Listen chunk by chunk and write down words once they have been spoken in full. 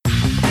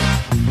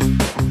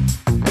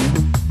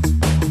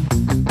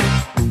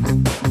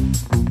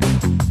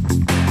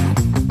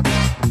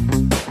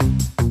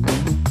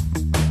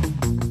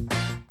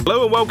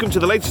and welcome to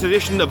the latest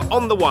edition of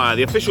On The Wire,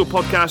 the official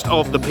podcast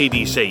of the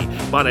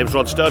PDC. My name's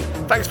Rod Studd.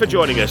 Thanks for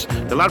joining us.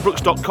 The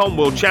Ladbrokes.com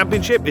World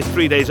Championship is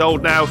 3 days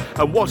old now,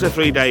 and what a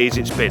 3 days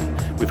it's been.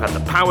 We've had the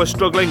power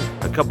struggling,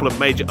 a couple of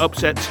major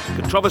upsets,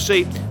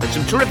 controversy, and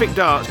some terrific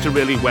darts to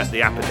really whet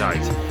the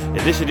appetite.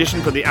 In this edition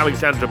from the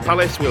Alexandra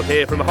Palace, we'll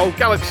hear from a whole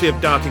galaxy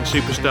of darting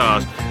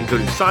superstars,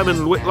 including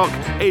Simon Whitlock,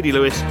 Adi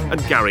Lewis and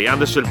Gary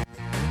Anderson.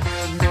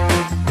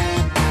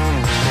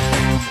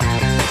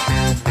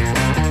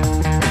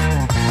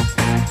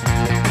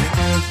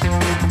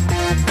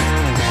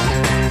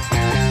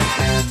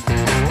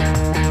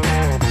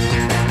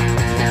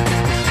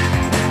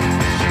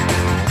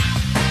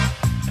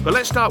 But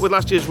let's start with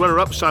last year's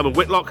runner-up, Simon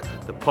Whitlock.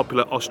 The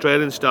popular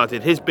Australian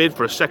started his bid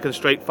for a second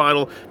straight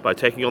final by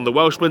taking on the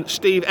Welshman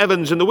Steve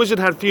Evans, and the Wizard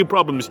had few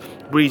problems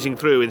breezing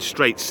through in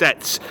straight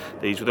sets.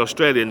 These were the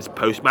Australians'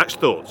 post-match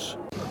thoughts.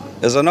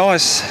 It was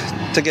nice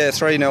to get a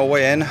 3-0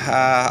 win.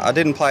 I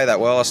didn't play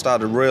that well. I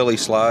started really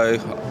slow,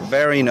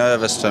 very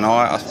nervous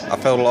tonight. I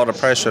felt a lot of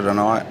pressure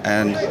tonight,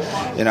 and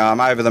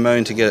I'm over the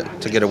moon to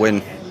get a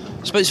win.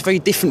 I suppose it's very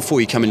different for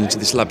you coming into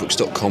this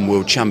Ladbrokes.com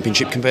World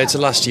Championship compared to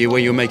last year where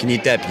you were making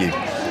your debut.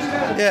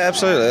 Yeah,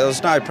 absolutely. There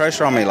was no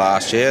pressure on me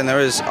last year, and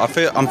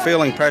I'm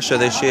feeling pressure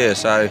this year.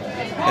 So,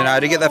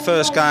 to get that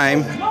first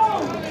game,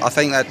 I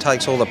think that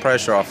takes all the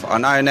pressure off. I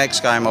know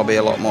next game I'll be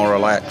a lot more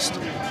relaxed.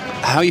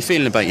 How are you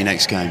feeling about your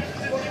next game?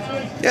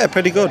 Yeah,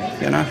 pretty good.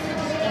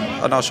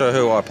 I'm not sure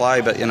who I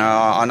play, but I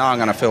know I'm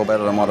going to feel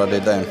better than what I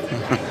did then.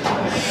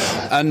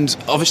 And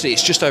obviously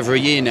it's just over a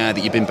year now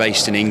that you've been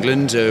based in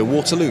England,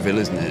 Waterlooville,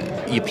 isn't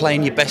it? Are you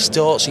playing your best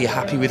darts? Are you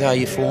happy with how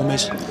your form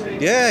is?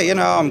 Yeah,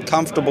 I'm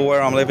comfortable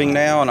where I'm living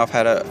now, and I've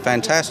had a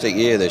fantastic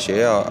year this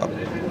year.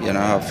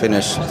 I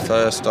finished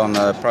first on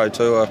the Pro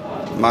Tour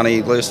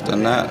money list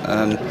and that,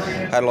 and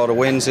had a lot of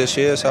wins this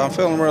year, so I'm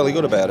feeling really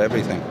good about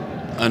everything.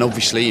 And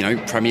obviously,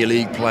 Premier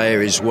League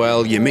player as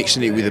well, you're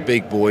mixing it with the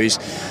big boys.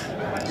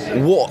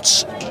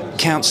 What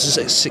counts as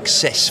a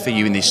success for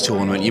you in this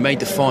tournament? You made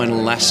the final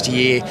last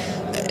year.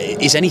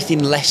 Is anything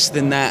less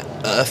than that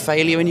a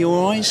failure in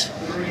your eyes?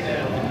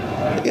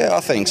 Yeah,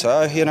 I think so.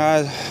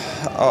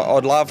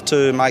 I'd love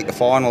to make the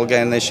final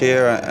again this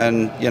year,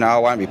 and I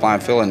won't be playing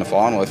Phil in the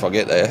final if I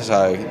get there.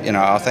 So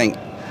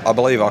I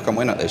believe I can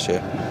win it this year.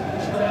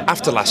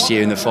 After last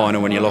year in the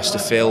final when you lost to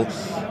Phil,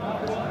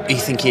 are you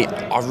thinking,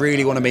 I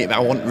really want to meet him, I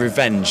want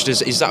revenge?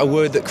 Is that a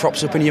word that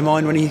crops up in your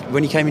mind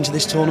when you came into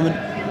this tournament?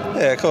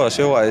 Yeah, of course.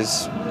 You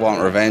always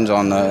want revenge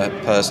on the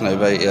person who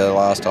beat you the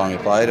last time you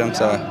played him.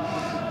 So,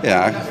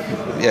 yeah,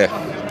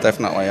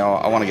 definitely.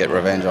 I want to get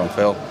revenge on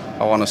Phil.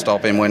 I want to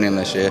stop him winning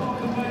this year.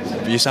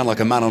 You sound like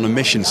a man on a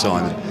mission,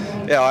 Simon.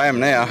 Yeah, I am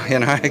now.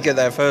 Get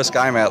that first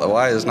game out of the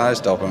way. There's no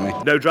stopping me.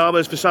 No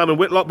dramas for Simon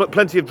Whitlock, but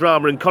plenty of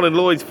drama in Colin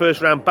Lloyd's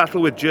first-round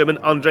battle with German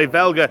Andre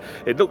Velge.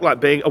 It looked like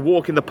being a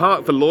walk in the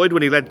park for Lloyd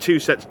when he led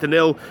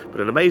 2-0,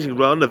 but an amazing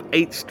run of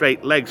 8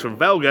 straight legs from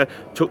Velge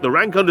took the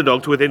rank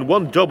underdog to within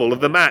 1 double of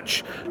the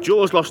match.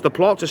 Jaws lost the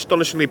plot,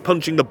 astonishingly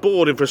punching the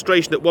board in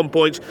frustration at one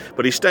point,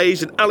 but he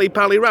staged an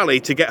alley-pally rally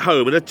to get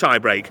home in a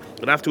tie-break.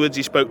 And afterwards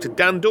he spoke to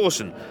Dan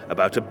Dawson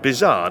about a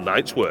bizarre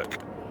night's work.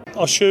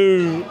 I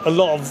shew a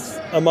lot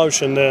of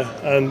emotion there,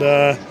 and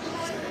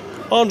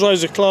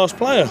Andre's a class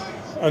player,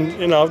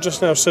 and I've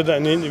just now said that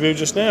in the interview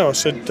just now. I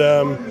said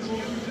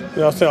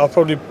I think I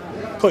probably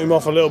put him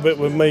off a little bit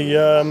with me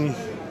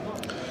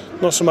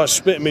not so much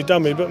spitting me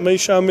dummy, but me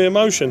showing me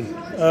emotion.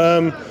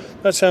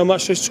 That's how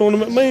much this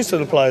tournament means to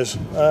the players.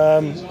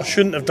 I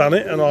shouldn't have done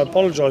it, and I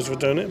apologise for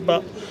doing it,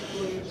 but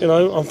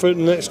I'm through to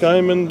the next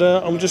game, and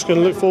I'm just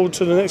going to look forward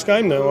to the next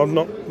game now. I'm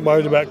not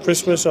worried about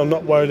Christmas, I'm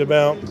not worried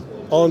about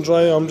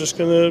Andre, I'm just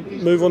going to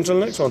move on to the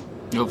next one.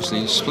 You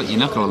obviously split your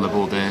knuckle on the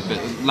board there, but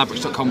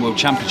Ladbrokes.com World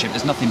Championship,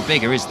 there's nothing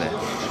bigger, is there?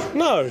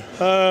 No.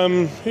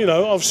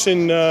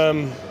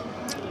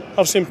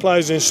 I've seen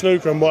players in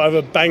snooker and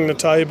whatever bang the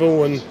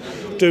table and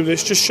do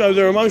this, just show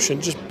their emotion,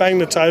 just bang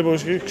the table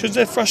because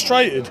they're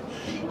frustrated.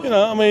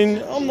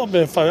 I'm not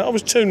being funny. I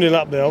was 2-0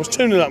 up there. I was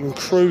 2-0 up and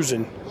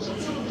cruising.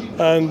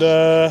 And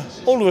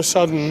all of a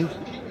sudden,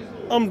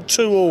 I'm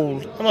 2-all,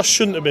 and I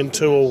shouldn't have been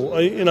 2-all.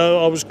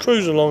 I was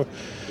cruising along.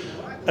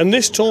 And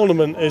this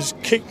tournament has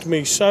kicked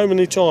me so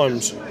many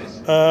times.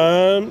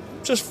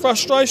 Just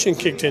frustration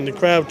kicked in. The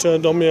crowd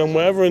turned on me and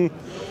whatever. And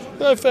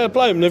fair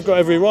play them. They've got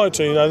every right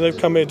to. They've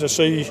come here to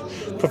see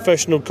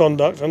professional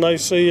conduct, and they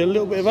see a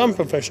little bit of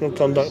unprofessional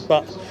conduct.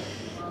 But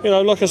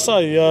like I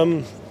say,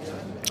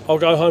 I'll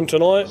go home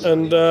tonight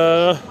and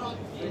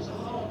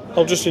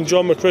I'll just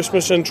enjoy my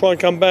Christmas and try and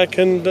come back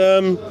and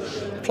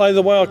play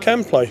the way I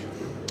can play.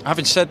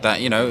 Having said that,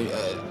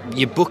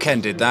 you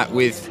bookended that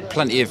with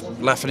plenty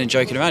of laughing and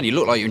joking around. You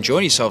looked like you were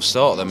enjoying yourself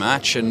start of the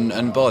match,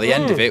 and by the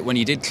end of it, when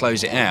you did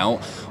close it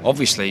out,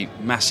 obviously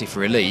massive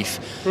relief.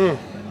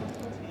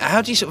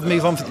 How do you sort of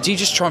move on? Do you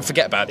just try and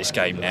forget about this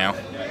game now?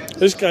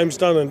 This game's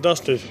done and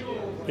dusted.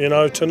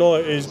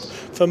 Tonight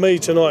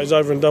is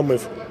over and done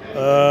with.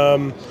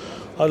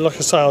 Like I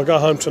say, I'll go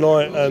home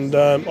tonight and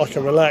I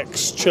can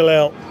relax, chill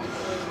out,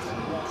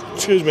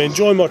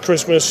 enjoy my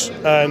Christmas,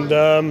 and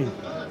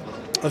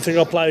I think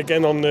I'll play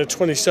again on the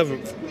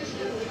 27th.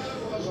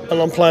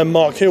 And I'm playing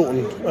Mark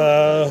Hilton.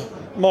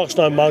 Mark's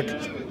no mug.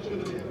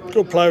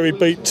 Good player. He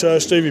beat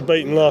Stevie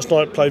Beaton last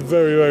night. Played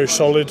very, very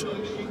solid.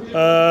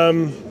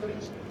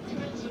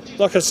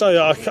 Like I say,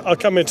 I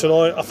come in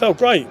tonight. I felt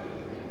great,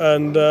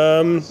 and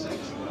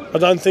I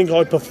don't think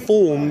I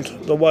performed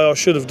the way I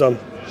should have done.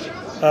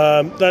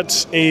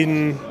 That's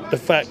in the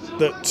fact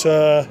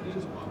that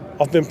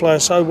I've been playing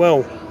so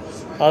well.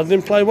 I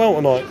didn't play well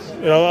tonight.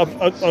 You know,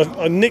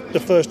 I nicked the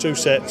first 2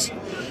 sets,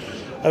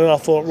 and then I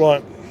thought,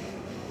 right,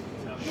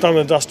 done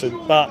and dusted.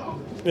 But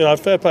you know,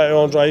 fair play to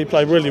Andre. He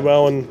played really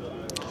well, and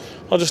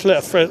I just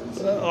let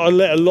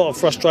a lot of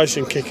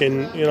frustration kick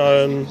in. You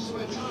know,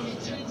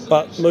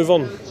 but move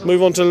on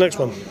to the next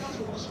one.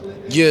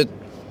 You're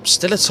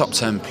still a top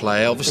 10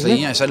 player, obviously.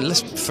 You know, so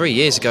 3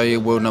 years ago you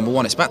were world number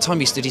 1. It's about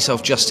time you did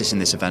yourself justice in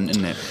this event,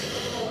 isn't it?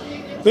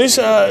 This,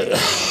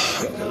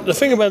 the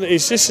thing about it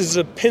is, this is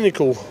the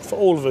pinnacle for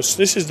all of us.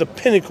 This is the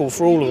pinnacle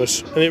for all of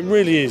us, and it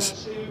really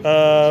is.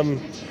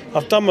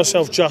 I've done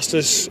myself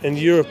justice in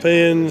the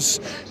Europeans,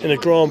 in the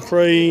Grand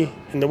Prix,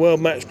 in the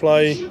World Match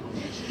Play,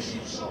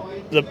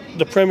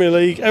 the Premier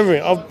League,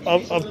 everything.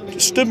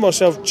 I've stood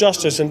myself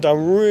justice and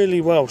done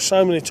really well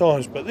so many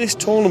times. But this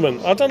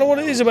tournament, I don't know what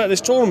it is about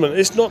this tournament.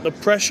 It's not the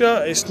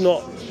pressure. It's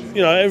not,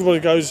 you know, everybody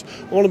goes,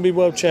 I want to be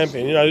world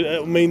champion. You know,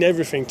 it'll mean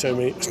everything to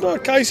me. It's not a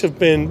case of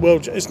being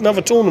it's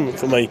another tournament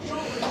for me.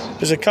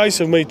 It's a case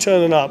of me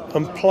turning up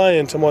and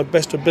playing to my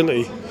best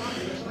ability.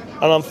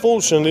 And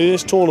unfortunately,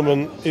 this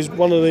tournament is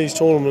one of these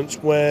tournaments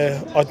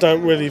where I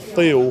don't really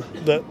feel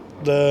that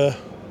the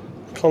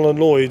Colin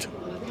Lloyd,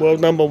 world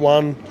number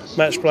 1,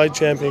 match play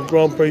champion,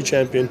 Grand Prix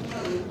champion,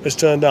 has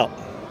turned up.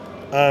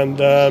 And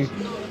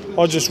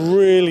I just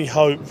really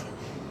hope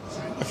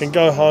I can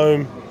go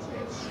home,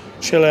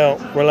 chill out,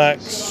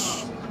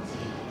 relax,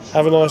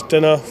 have a nice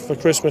dinner for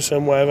Christmas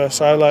and whatever,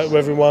 say hello to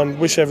everyone,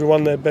 wish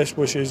everyone their best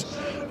wishes,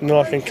 and then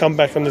I can come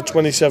back on the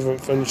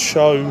 27th and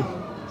show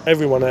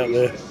everyone out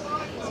there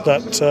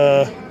that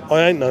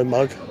I ain't no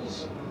mug.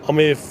 I'm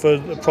here for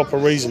the proper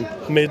reason.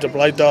 I'm here to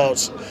play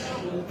darts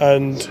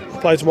and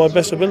play to my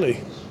best ability.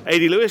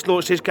 Adi Lewis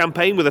launched his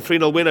campaign with a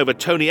 3-0 win over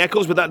Tony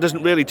Eccles, but that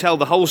doesn't really tell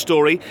the whole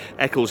story.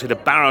 Eccles hit a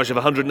barrage of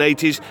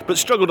 180s, but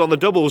struggled on the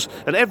doubles,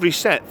 and every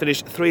set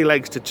finished 3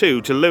 legs to 2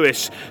 to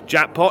Lewis.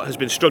 Jackpot has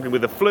been struggling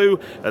with the flu,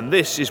 and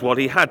this is what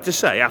he had to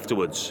say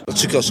afterwards. I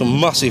took out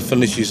some massive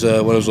finishes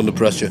when I was under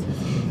pressure.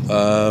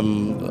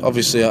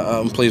 Obviously,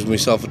 I'm pleased with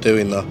myself for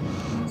doing that.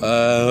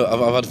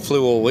 I've had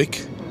flu all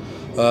week.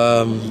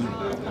 I'm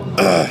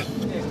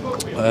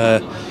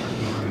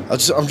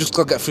just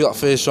glad to get through that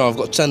first round. I've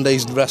got 10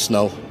 days rest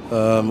now.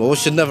 I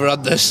wish I'd never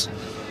had this.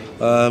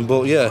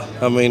 But yeah,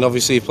 I mean,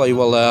 obviously you play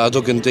well there. I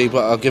dug in deep.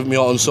 I'll give me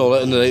heart and soul.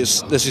 And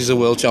this is the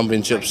World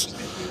Championships.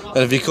 And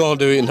if you can't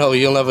do it now,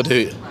 you'll never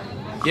do it.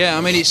 Yeah,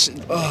 I mean,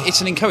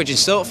 it's an encouraging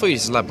start for you,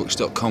 this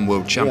Ladbrokes.com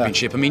World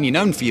Championship. Yeah. I mean, you're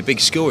known for your big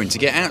scoring. To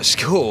get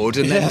outscored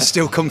and then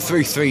still come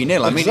through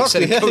 3-0. I mean, it's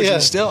an encouraging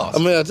start. I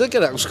mean, I did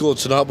get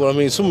outscored tonight, but I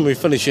mean, some of me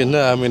finishing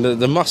there, I mean,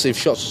 the massive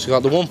shots I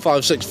got, the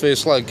 156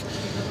 first leg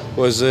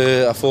was,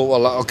 I thought,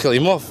 well, I'll kill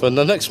him off. And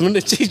the next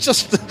minute, he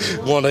just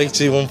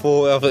 180,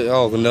 140. I thought,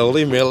 oh, no,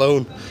 leave me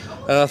alone.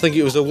 And I think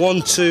it was a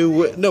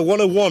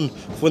 101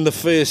 when the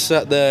first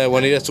set there,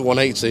 when he hit to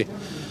 180.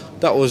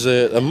 That was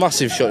a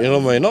massive shot, you know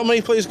what I mean? Not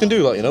many players can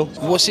do that, you know.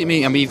 What's it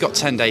mean? I mean, you've got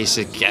 10 days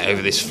to get over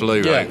this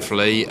flu,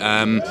 hopefully.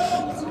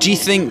 Do you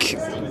think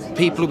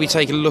people will be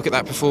taking a look at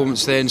that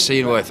performance there and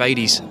seeing, well, if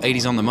Adi's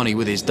on the money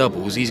with his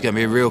doubles, he's going to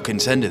be a real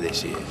contender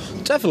this year?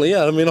 Definitely,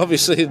 yeah. I mean,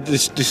 obviously, they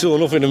saw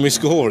nothing in me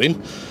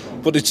scoring,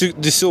 but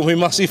they saw me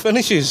massive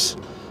finishes.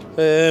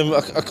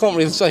 I can't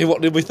really say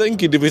what they'll be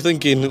thinking. They'll be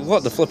thinking,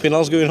 what the flipping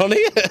hell's going on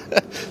here?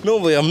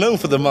 Normally, I'm known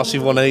for the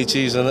massive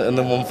 180s and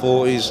the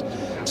 140s.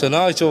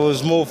 Tonight, I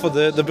was more for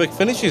the big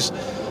finishes.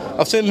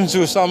 I've turned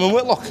into a Simon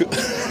Whitlock.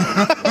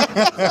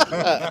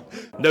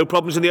 No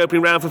problems in the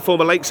opening round for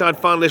former Lakeside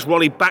finalist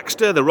Ronnie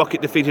Baxter. The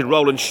Rocket defeated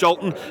Roland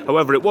Sholton.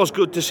 However, it was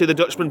good to see the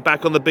Dutchman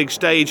back on the big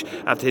stage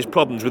after his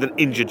problems with an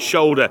injured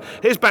shoulder.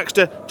 Here's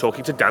Baxter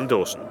talking to Dan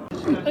Dawson.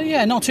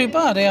 Yeah, not too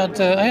bad.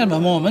 I had my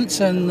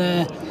moments, and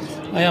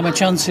I had my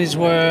chances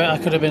where I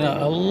could have been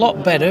a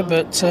lot better,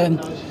 but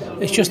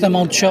it's just them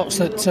odd shots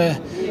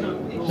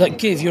that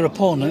give your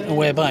opponent a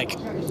way back.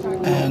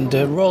 And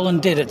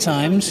Roland did at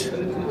times,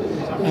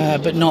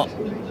 but not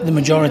the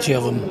majority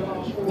of them.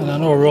 And I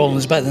know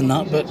Roland's better than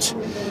that, but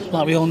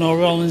like we all know,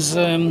 Roland's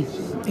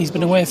he's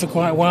been away for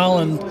quite a while,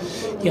 and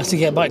you have to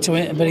get back to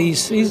it. But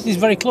he's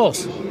very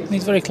close.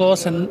 He's very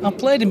close, and I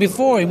played him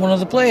before in one of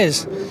the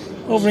players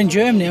over in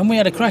Germany, and we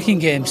had a cracking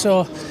game.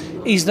 So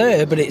he's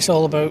there, but it's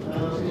all about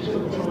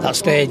that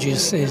stage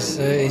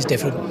is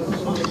different.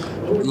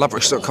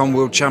 Ladbrokes.com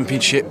World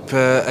Championship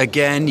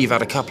again. You've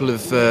had a couple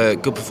of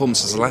good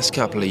performances the last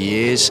couple of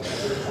years.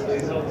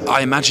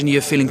 I imagine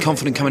you're feeling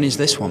confident coming into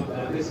this one.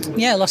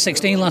 Yeah, last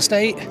 16, last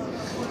 8,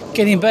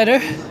 getting better,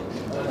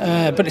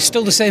 but it's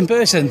still the same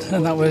person,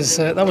 and that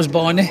was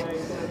Barney.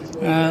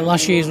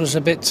 Last year's was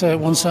a bit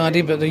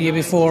one-sided, but the year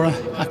before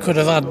I could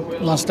have had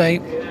last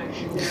 8.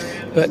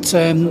 But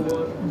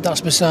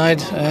that's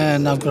beside,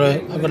 and I've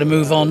got to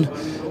move on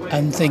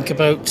and think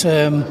about.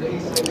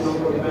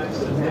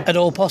 At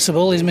all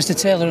possible is Mr.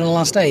 Taylor in the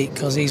last 8,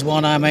 because he's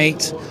 1, I'm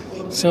 8.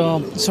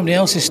 So somebody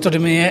else is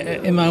studying me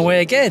in my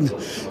way again.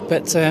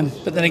 But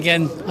then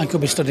again, I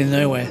could be studying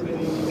their way.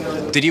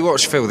 Did you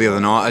watch Phil the other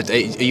night? Are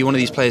you one of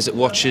these players that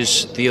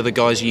watches the other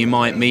guys you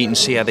might meet and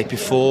see how they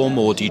perform,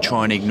 or do you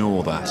try and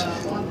ignore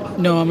that?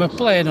 No, I'm a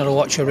player, not a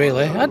watcher,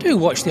 really. I do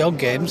watch the odd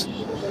games,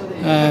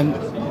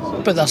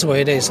 but that's the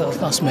way it is.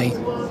 That's me.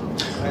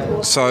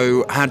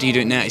 So how do you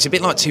do it now? It's a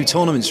bit like 2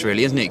 tournaments,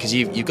 really, isn't it? Because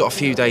you've got a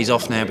few days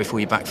off now before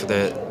you're back for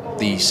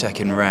the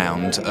second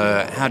round.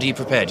 How do you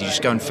prepare? Do you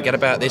just go and forget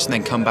about this and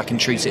then come back and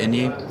treat it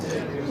anew?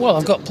 Well,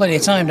 I've got plenty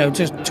of time now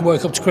to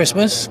work up to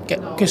Christmas,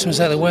 get Christmas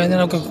out of the way, and then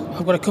I've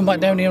got to come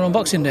back down here on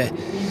Boxing Day.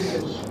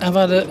 I've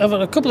had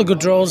a couple of good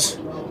draws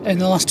in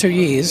the last 2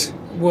 years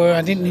where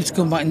I didn't need to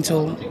come back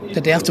until the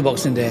day after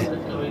Boxing Day,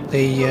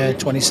 the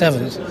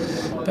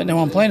 27th. But now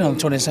I'm playing on the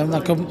 27th,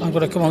 I've got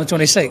to come on the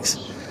 26th.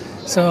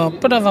 So,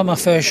 but I've had my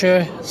fair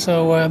share,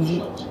 so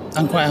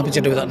I'm quite happy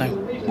to do that now.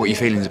 What are your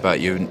feelings about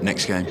your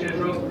next game?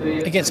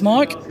 Against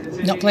Mark,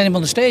 not playing him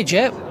on the stage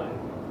yet.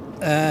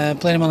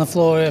 Playing him on the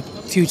floor a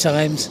few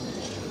times.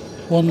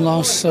 1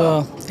 loss,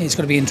 so it's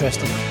going to be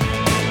interesting.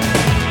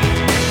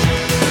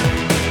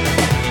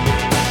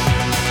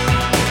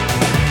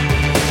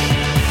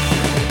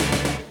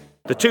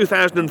 The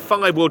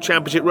 2005 World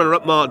Championship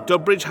runner-up Mark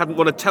Dudbridge hadn't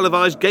won a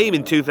televised game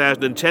in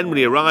 2010 when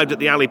he arrived at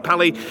the Ali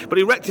Pali, but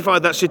he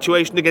rectified that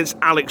situation against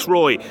Alex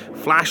Roy.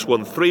 Flash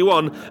won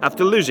 3-1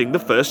 after losing the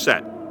first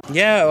set.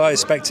 Yeah, I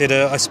expected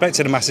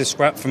a massive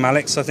scrap from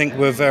Alex. I think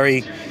we're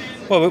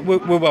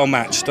well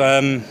matched.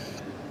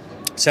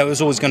 So it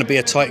was always going to be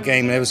a tight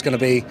game. There was going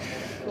to be,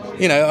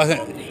 I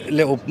think a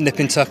little nip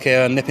and tuck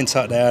here and nip and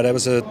tuck there. There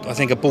was I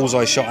think a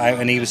bullseye shot out,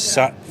 and he was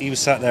sat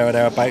there or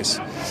thereabouts.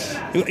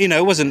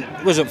 It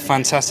wasn't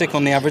fantastic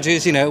on the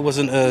averages. It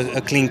wasn't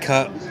a clean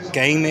cut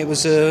game. It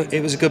was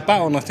a good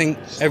battle, and I think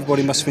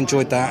everybody must have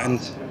enjoyed that.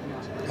 And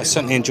I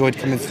certainly enjoyed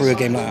coming through a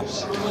game like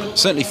that.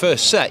 Certainly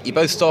first set, you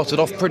both started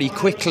off pretty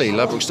quickly.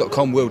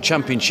 Ladbrokes.com World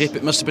Championship.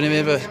 It must have been a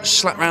bit of a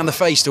slap round the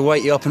face to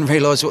wake you up and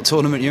realise what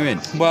tournament you're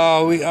in.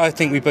 Well, I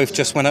think we both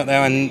just went up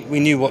there and we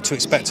knew what to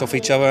expect off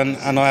each other.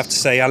 And I have to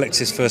say,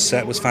 Alex's first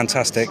set was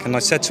fantastic. And I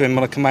said to him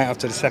when I come out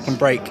after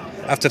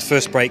the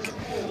first break,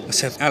 I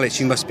said, Alex,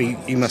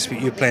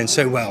 you're playing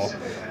so well.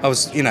 I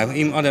was, I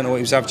don't know what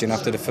he was averaging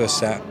after the first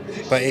set,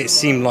 but it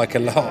seemed like a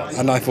lot.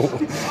 And I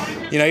thought,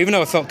 even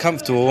though I felt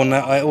comfortable, and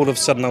all of a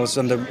sudden I was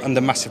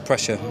under massive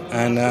pressure,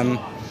 and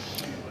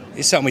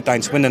it settled me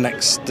down. To win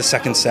the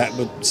second set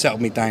would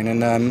settle me down,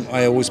 and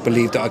I always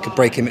believed that I could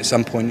break him at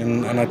some point,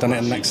 and I'd done it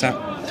in the next set.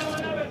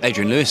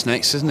 Adrian Lewis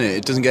next, isn't it?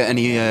 It doesn't get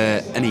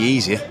any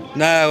easier.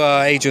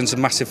 No, Adrian's a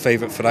massive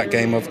favourite for that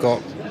game. I've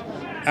got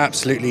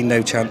absolutely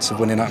no chance of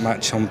winning that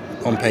match on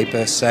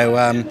paper.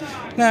 So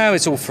no,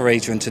 it's all for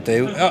Adrian to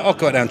do. I'll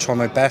go out there and try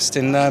my best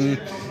and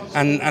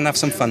have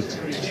some fun.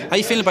 How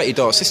you feeling about your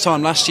darts? This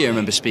time last year I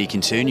remember speaking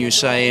to you and you were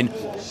saying,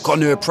 got a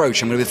new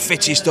approach, I'm going to be the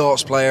fittest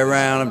darts player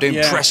around, I'm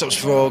doing press-ups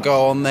before I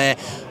go on there.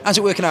 How's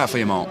it working out for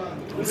you, Mark?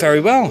 Very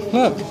well,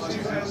 look.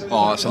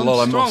 Oh, that's a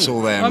lot of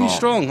muscle there, Mark. I'm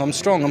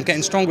strong. I'm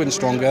getting stronger and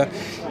stronger.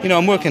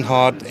 I'm working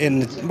hard.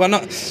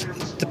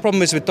 The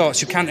problem is with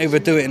darts, you can't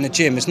overdo it in the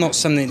gym. It's not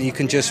something that you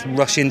can just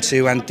rush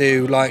into and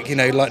do like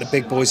the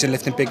big boys and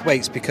lifting big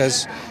weights,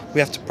 because we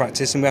have to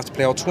practice and we have to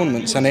play our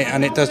tournaments. And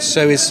it does.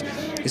 So it's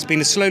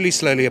been a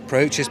slowly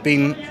approach. It's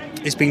been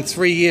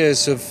 3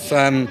 years of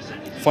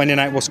finding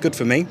out what's good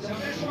for me,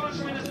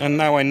 and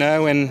now I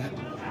know, and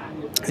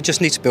I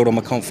just need to build on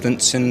my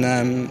confidence and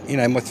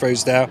my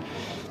throws there.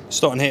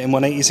 Starting hitting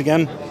 180s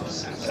again.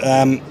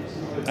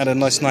 Had a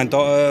nice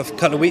 9-dot a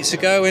couple of weeks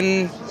ago,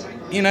 and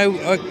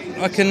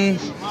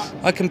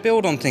I can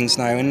build on things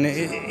now. And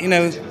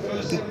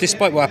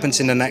despite what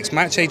happens in the next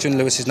match, Adrian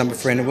Lewis is number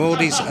 3 in the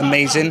world. He's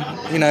amazing.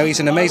 He's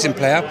an amazing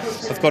player.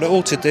 I've got it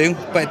all to do,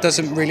 but it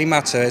doesn't really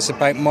matter. It's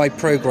about my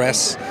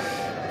progress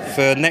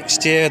for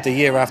next year, the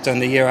year after,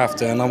 and the year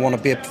after. And I want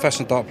to be a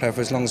professional dart player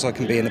for as long as I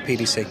can be in the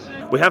PDC.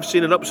 We have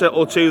seen an upset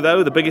or two,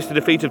 though, the biggest in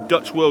defeat of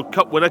Dutch World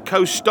Cup winner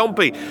Koos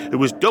Stompie, who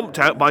was dumped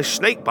out by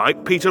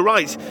snakebite Peter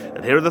Wright.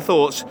 And here are the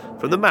thoughts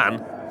from the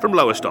man from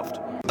Lowestoft.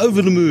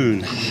 Over the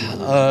moon.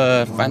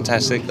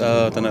 Fantastic.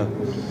 I don't know.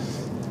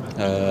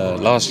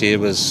 Last year I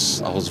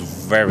was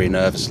very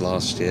nervous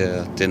last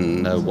year.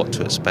 Didn't know what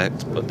to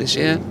expect. But this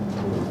year,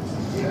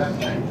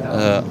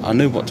 I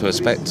knew what to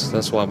expect.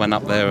 That's why I went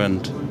up there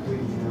and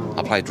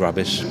I played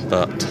rubbish,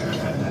 but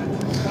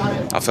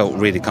I felt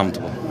really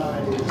comfortable.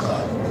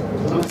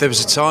 There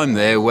was a time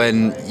there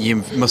when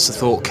you must have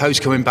thought, Koos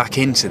coming back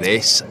into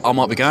this, I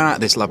might be going out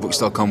of this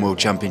Ladbrokes.com World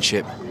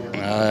Championship.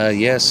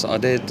 Yes, I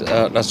did.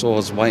 That's what I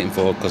was waiting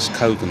for, because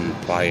Koos can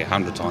play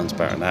 100 times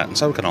better than that, and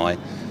so can I.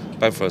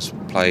 Both of us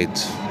played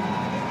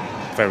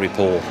very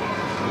poor.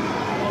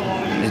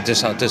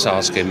 Just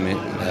ask him,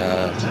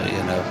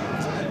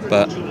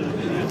 But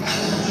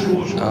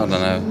I don't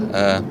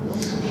know.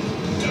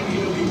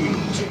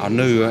 I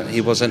knew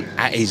he wasn't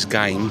at his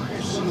game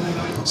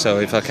So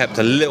if I kept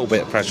a little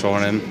bit of pressure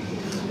on him,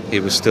 he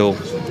would still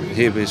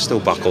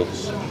buckle.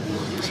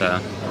 So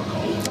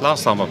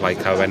last time I played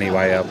Co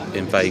anyway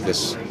in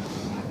Vegas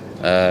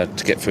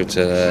to get through to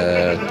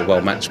the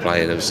World Match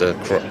Play, there was a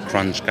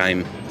crunch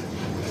game.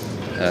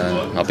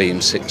 I beat him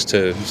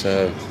 6-2.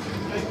 So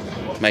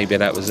maybe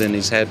that was in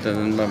his head,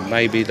 and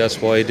maybe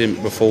that's why he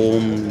didn't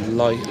perform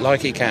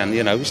like he can.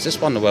 You know, he's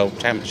just won the World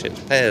Championships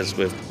pairs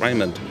with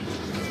Raymond.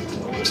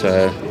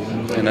 So,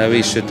 you know,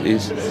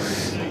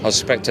 I was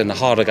expecting a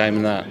harder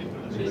game than that.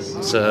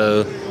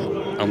 So,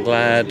 I'm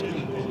glad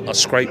I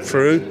scraped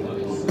through.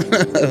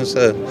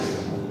 so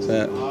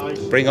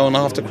bring on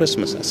after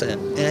Christmas. That's it.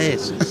 Yeah, it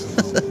is.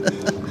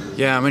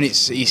 Yeah, I mean,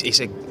 it's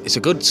a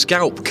good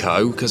scalp,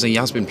 Co, because he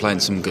has been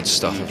playing some good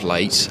stuff of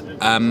late.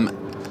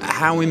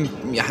 How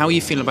are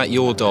you feeling about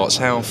your darts?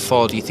 How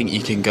far do you think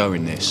you can go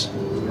in this?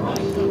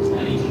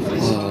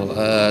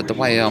 Well, the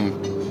way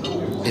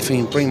if we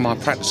can bring my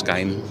practice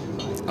game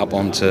up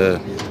onto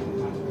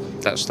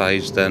that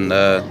stage, then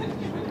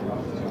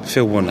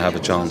Phil wouldn't have a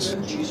chance.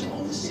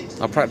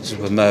 I practice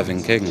with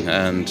Mervyn King,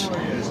 and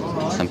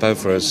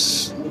both of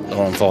us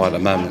are on fire at the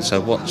moment. So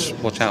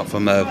watch out for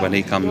Merv when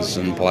he comes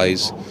and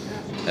plays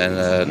in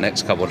the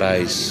next couple of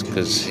days,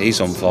 because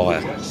he's on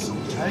fire.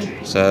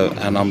 So,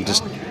 and I'm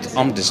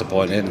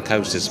disappointed, and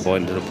Co's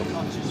disappointed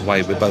the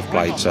way we both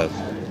played. So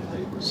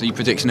you're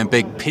predicting a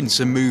big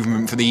pincer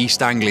movement for the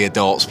East Anglia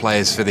darts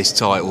players for this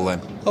title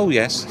then? Oh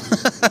yes.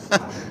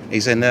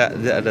 He's in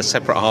the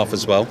separate half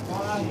as well,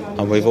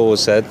 and we've always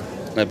said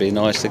it'd be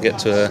nice to get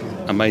to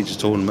a major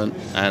tournament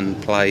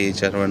and play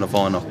each other in a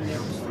final,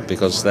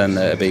 because then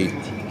it'd be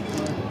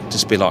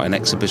like an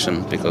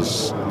exhibition,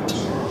 because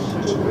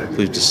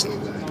we'd just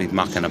be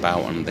mucking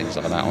about and things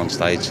like that on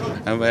stage,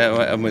 and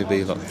we'd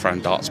be like throwing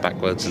darts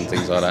backwards and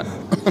things like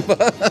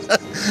that.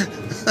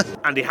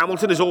 Andy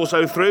Hamilton is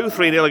also through,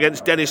 3-0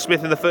 against Dennis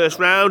Smith in the first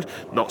round.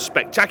 Not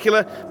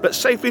spectacular, but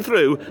safely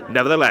through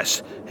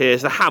nevertheless.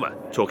 Here's the Hammer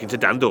talking to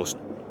Dan Dawson.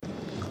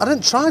 I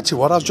didn't try too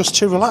hard, I was just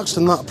too relaxed,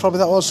 and that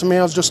was for me.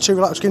 I was just too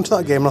relaxed going into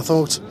that game, and I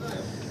thought.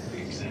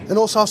 And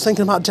also I was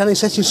thinking about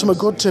Dennis hitting something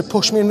good to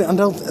push me in, and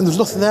there's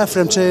nothing there for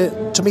him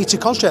to me to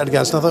concentrate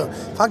against. And I thought,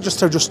 if I could just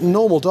throw just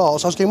normal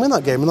darts, I was going to win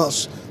that game, and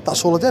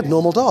that's all I did,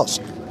 normal darts.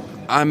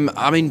 I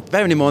mean,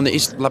 bearing in mind that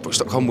it's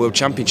Ladbrokes.com World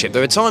Championship,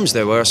 there were times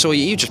there where I saw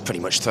you just pretty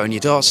much throwing your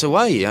darts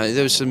away.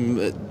 There was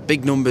some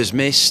big numbers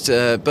missed,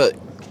 but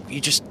you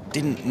just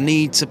didn't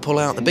need to pull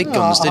out the big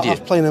guns, did you? I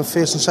was playing in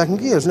first and second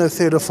gear. There's no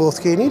third or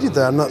fourth gear needed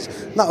there, and I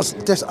was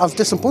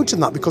disappointed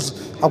in that,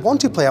 because I want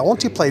to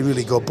play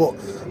really good, but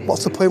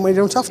what's the point when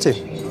you don't have to?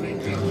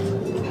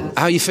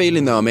 How are you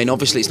feeling though? I mean,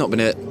 obviously it's not been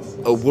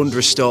a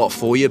wondrous start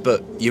for you,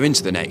 but you're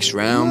into the next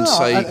round. No,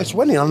 so it's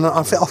winning, and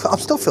I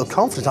still feel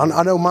confident.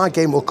 I know my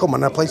game will come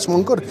when I play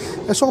someone good.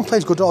 If someone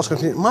plays good darts,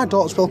 my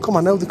darts will come.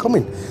 I know they're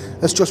coming.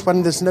 It's just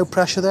when there's no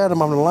pressure there, I'm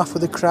having a laugh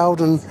with the crowd,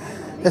 and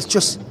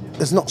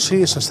there's not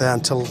seriousness there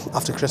until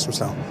after Christmas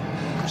now.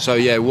 So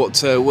yeah, what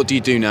do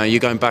you do now? You're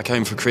going back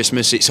home for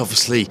Christmas. It's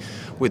obviously,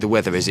 with the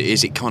weather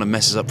it kind of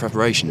messes up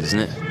preparation, doesn't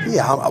it?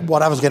 Yeah,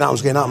 whatever's going to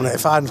happen.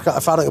 If I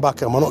don't go back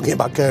home, I'm not getting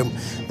back home.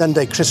 Then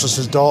Christmas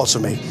is darts for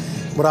me.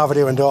 Whatever I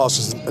do in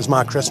darts is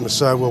my Christmas.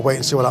 So we'll wait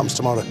and see what happens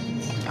tomorrow.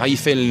 How are you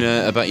feeling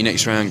about your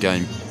next round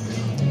game?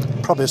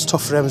 Probably as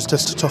tough for him as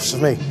just as tough for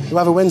me.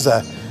 Whoever wins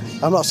there.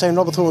 I'm not saying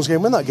Robert Thorne's going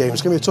to win that game.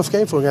 It's going to be a tough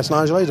game for him against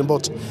Nigel Hayden,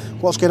 but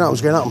what's going to happen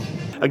is going to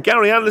happen. And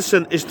Gary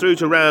Anderson is through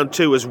to round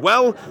 2 as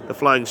well. The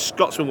Flying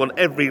Scotsman won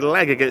every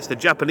leg against the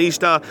Japanese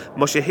star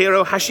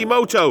Masahiro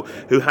Hashimoto,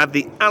 who had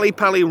the Ali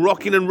Pali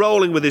rocking and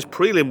rolling with his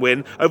prelim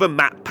win over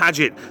Matt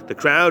Paget. The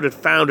crowd had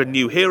found a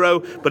new hero,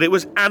 but it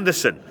was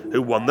Anderson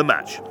who won the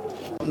match.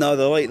 No,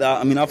 they're like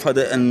that. I mean, I've had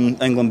it in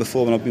England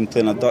before when I've been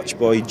playing a Dutch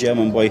boy,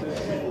 German boy.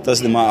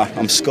 Doesn't matter.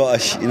 I'm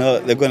Scottish. You know,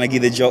 they're going to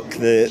give the jock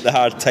the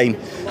hard time.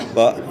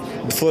 But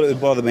before it would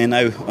bother me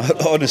now,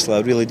 honestly, I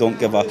really don't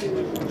give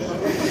a...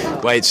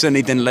 Well, it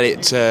certainly didn't let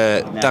it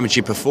damage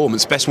your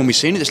performance. Best one we've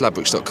seen at this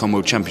Ladbrokes.com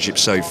World Championship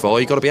so far.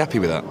 You've got to be happy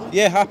with that.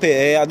 Yeah,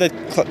 happy. I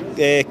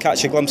did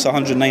catch a glimpse of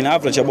 109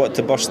 average. I wanted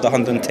to burst the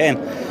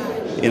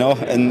 110, you know,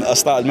 and I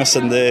started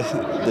missing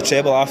the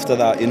treble after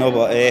that, you know,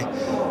 but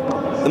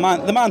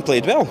the man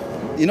played well.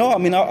 You know, I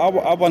mean,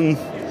 I won,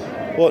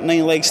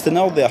 9 legs to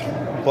 0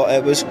 there, but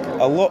it was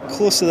a lot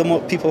closer than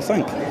what people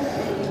think.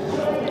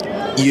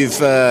 You've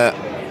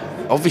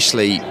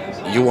obviously...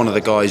 You're one of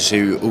the guys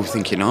who are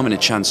thinking, I'm in a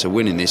chance of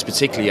winning this,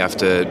 particularly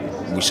after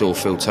we saw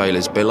Phil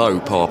Taylor's below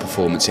par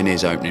performance in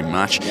his opening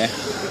match. Yeah.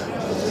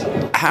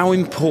 How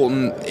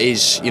important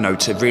is,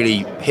 to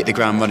really hit the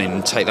ground running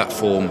and take that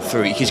form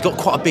through? You've got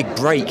quite a big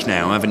break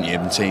now, haven't you,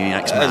 until your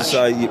next match?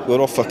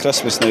 We're off for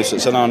Christmas now, so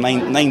it's another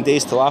 9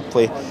 days till I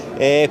play.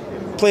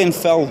 Playing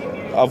Phil,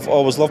 I've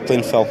always loved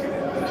playing Phil.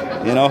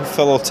 You know,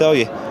 Phil will tell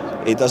you,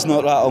 he does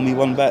not rattle me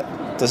one bit.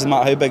 Doesn't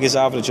matter how big his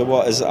average or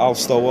what is, I'll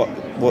still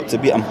want to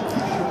beat him.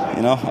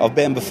 You know, I've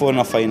bet him before in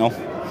a final,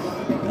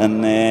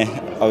 and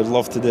I would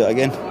love to do it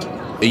again.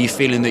 Are you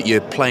feeling that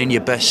you're playing your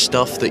best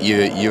stuff, that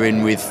you're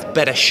in with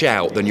better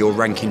shout than your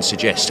ranking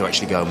suggests to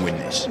actually go and win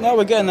this?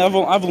 No, again, I've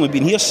only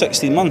been here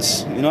 16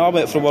 months. You know, I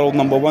went from world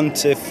number 1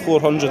 to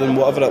 400 and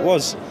whatever it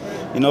was.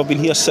 You know, I've been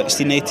here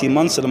 16, 18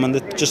 months and I'm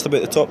in just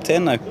about the top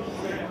 10 now.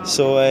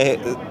 So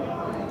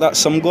that's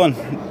some going.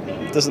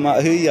 It doesn't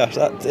matter who you are.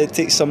 It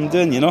takes some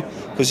doing, you know,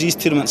 because these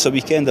tournaments a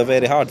weekend are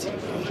very hard.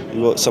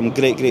 You've got some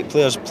great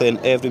players playing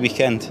every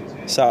weekend,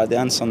 Saturday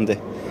and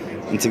Sunday.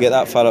 And to get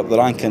that far up the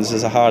rankings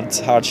is a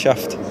hard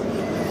shift.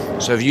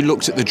 So have you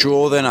looked at the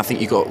draw then? I think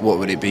you got, what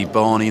would it be,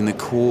 Barney in the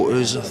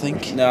quarters, I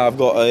think? No, I've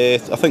got, I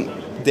think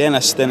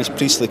Dennis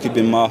Priestley could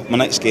be my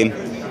next game.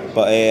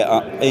 But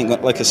I ain't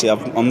got, like I say,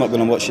 I'm not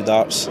going to watch the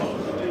darts.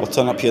 I'll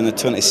turn up here on the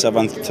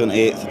 27th,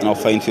 28th, and I'll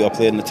find who I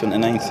play on the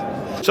 29th.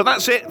 So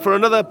that's it for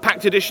another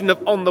packed edition of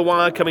On The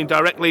Wire, coming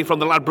directly from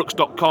the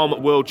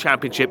Ladbrokes.com World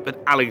Championship at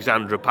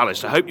Alexandra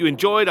Palace. I hope you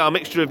enjoyed our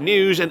mixture of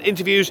news and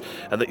interviews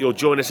and that you'll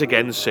join us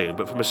again soon.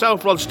 But for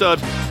myself, Rod Studd,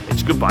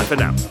 it's goodbye for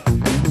now.